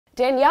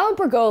Danielle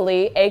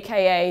Bregoli,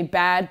 aka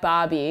Bhad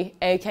Bhabie,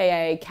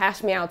 aka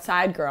Cash Me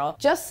Outside Girl,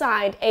 just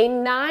signed a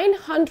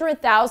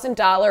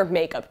 $900,000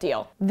 makeup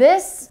deal.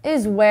 This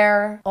is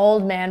where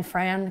old man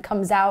Fran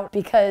comes out,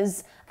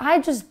 because I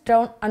just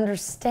don't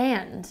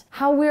understand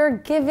how we're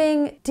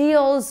giving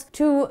deals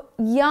to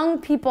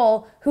young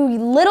people who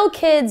little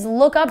kids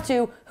look up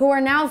to, who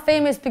are now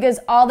famous because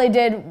all they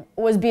did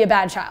was be a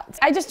bad child.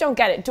 I just don't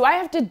get it. Do I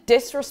have to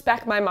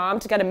disrespect my mom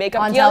to get a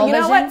makeup On deal? television?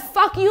 You know what?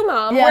 Fuck you,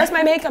 Mom. Yeah. Where's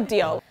my makeup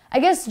deal? I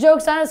guess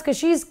joke's on us because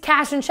she's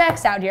cashing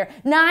checks out here.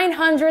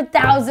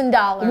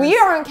 $900,000. We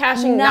aren't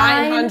cashing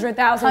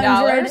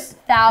 $900,000.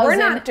 We're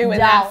not doing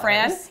that,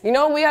 Fran. You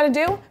know what we gotta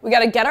do? We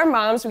gotta get our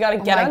moms, we gotta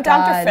get on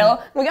Dr.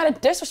 Phil, we gotta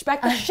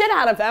disrespect the shit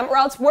out of them, or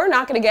else we're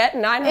not gonna get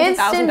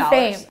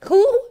 $900,000.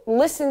 Who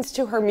listens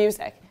to her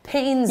music?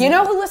 Pains me. You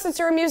know who listens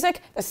to her music?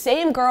 The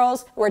same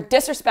girls who are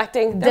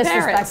disrespecting their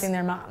parents. Disrespecting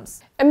their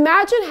moms.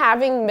 Imagine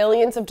having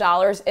millions of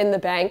dollars in the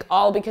bank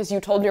all because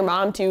you told your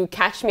mom to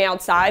catch me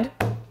outside.